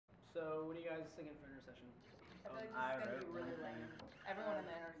So, what are you guys singing for Intersession? I feel like this is gonna be really lame. Everyone in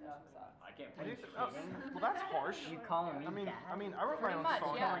the intersection sucks. I can't play shit. Well, that's harsh. You calling me I mean, I wrote my own Pretty much,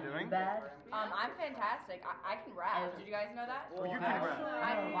 song. yeah. What am I doing? bad? I'm fantastic. I can rap. Did you guys know that? Well, you can rap.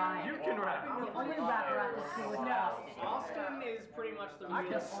 You can rap. The only rapper I can see was Austin. Austin is pretty much the I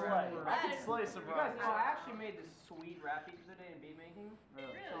real can slay. I can slay some You guys rap. know, I actually made this sweet rap beat today in beat making.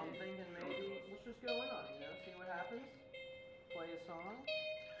 So I'm thinking maybe let's just go in on it, see what happens. Play a song,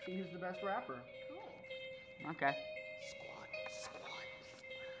 see who's the best rapper. Cool. Okay.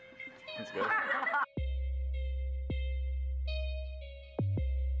 Let's go.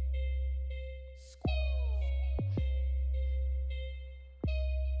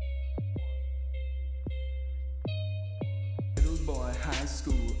 Little boy, high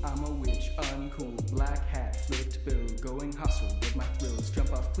school, I'm a witch, uncool. Black hat, flipped bill, going hustle with my thrills.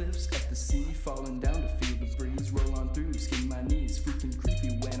 Jump off cliffs at the sea, falling down to feel the breeze. Roll on through, skin my knees, freaking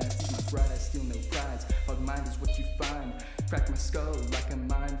creepy when I see my bride. I steal no prize, hog mind is what you find. Crack my skull like a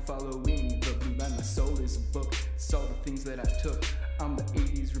mind following the blue line. My soul is a book, it's all the things that I took. I'm the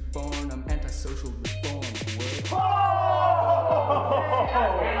 80s reborn, I'm antisocial reform.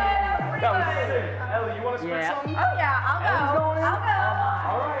 That was sick. Ellie, you want to spit something? Oh yeah, I'll go. I'll go.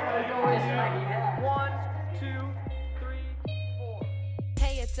 Alright, Ellie, go. 1, 2, 3, 4.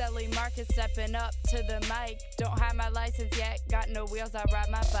 Hey, it's Ellie Marcus stepping up to the mic. Don't have my license yet, got no wheels, I ride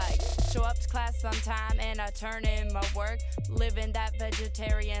my bike. Show up to class sometime and I turn in my work. Living that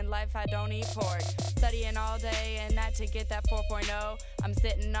vegetarian life, I don't eat pork. Studying all day and night to get that 4.0. I'm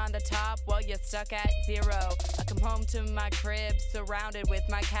sitting on the top while you're stuck at 0. I come home to my crib surrounded with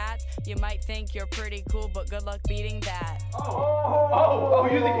my cats. You might think you're pretty cool, but good luck beating that. Oh,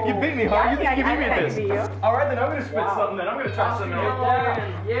 you think you beat me, huh? You think you beat me at this? Alright, then I'm gonna spit something then. I'm gonna try something else.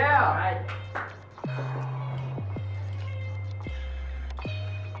 Yeah.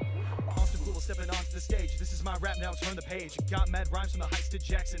 Stepping onto the stage, this is my rap now, turn the page. Got mad rhymes from the Heights to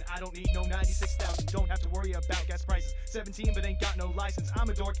Jackson. I don't need no 96,000, don't have to worry about gas prices. 17 but ain't got no license, I'm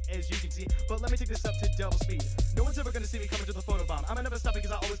a dork as you can see. But let me take this up to double speed. No one's ever gonna see me coming to the photobomb. I'ma never stop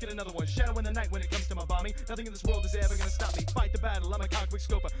because I always get another one. Shadow in the night when it comes to my bombing. Nothing in this world is ever gonna stop me. Fight the battle, I'm a cock quick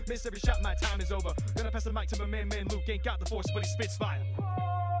scoper. Miss every shot, my time is over. Gonna pass the mic to my man Luke. Ain't got the force but he spits fire.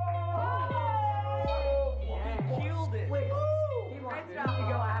 He killed it. Wait. He wants me to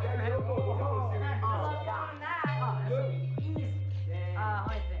go after him.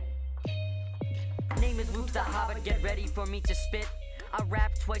 Name is Luke the Hobbit, get ready for me to spit. I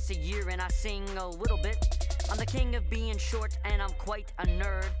rap twice a year and I sing a little bit. I'm the king of being short and I'm quite a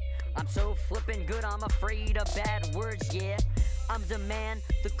nerd. I'm so flippin' good, I'm afraid of bad words, yeah. I'm the man,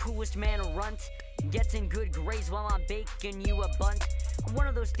 the coolest man runt. Getting good grades while I'm baking you a bunt. I'm one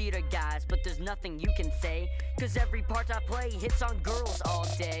of those theater guys, but there's nothing you can say. Cause every part I play hits on girls all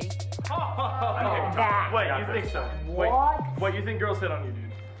day. Wait, you think so? What? Wait, you think girls hit on you, dude?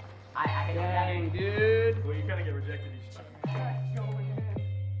 Dang, dude. Well, you kind of get rejected each time.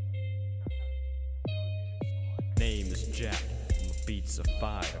 Name is Jack, my beats are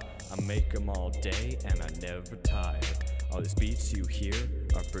fire. I make them all day and I never tire. All these beats you hear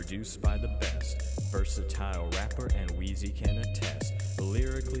are produced by the best. Versatile rapper and Wheezy can attest.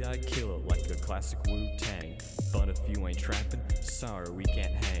 Lyrically I kill it like a classic Wu-Tang. But if you ain't trapping, sorry we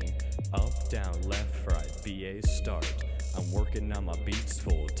can't hang. Up, down, left, right, BA start. I'm working on my beats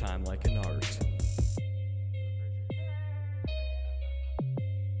full time like an art.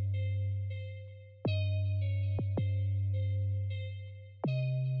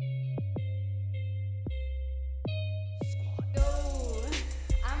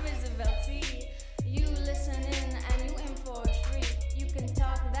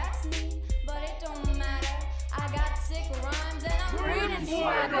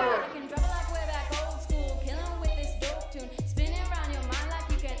 I can drop it like way back old school, killing with this dope tune, spinning around your mind like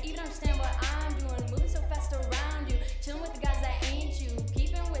you can even understand what I'm doing, moving so fast around you, chilling with the guys that ain't you,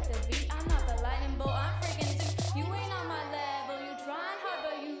 keeping with the beat. I'm not the lightning bolt, I'm freaking too. You ain't on my level, you trying hard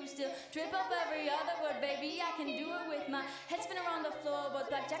but you still trip up every other word, baby. I can do it with my head spinning around the floorboards,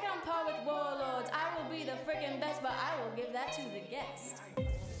 black jacket on par with warlords. I will be the freaking best, but I will give that to the guest.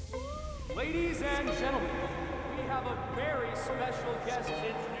 Ladies and gentlemen, we have a very special guest to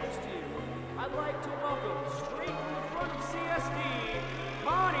introduce to you. I'd like to welcome, straight from the front of CSD,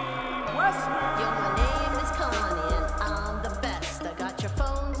 Connie Westside. Yo, my name is Connie and I'm the best. I got your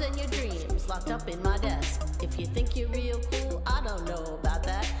phones and your dreams locked up in my desk. If you think you're real cool, I don't know about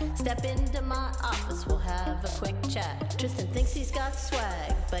that. Step into my office, we'll have a quick chat. Tristan thinks he's got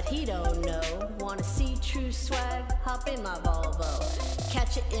swag, but he don't know. Wanna see true swag? Hop in my Volvo.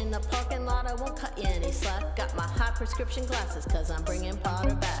 Catch it in the parking lot, I won't cut you any slack. Got my high prescription glasses, cause I'm bringing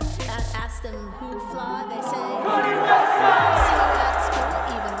Potter back. them who fly, they say, Connie Westside! See you at school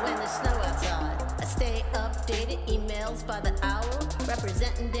even when there's snow outside. I stay updated, emails by the hour.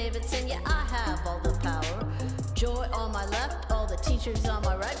 Representing Davidson, yeah, I have all the power. Joy on my left, all the teachers on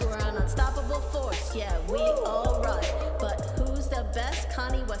my right. We're an unstoppable force, yeah, we all right. But who's the best?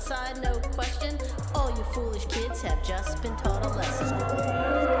 Connie Westside, no question. All you foolish kids have just been taught a lesson.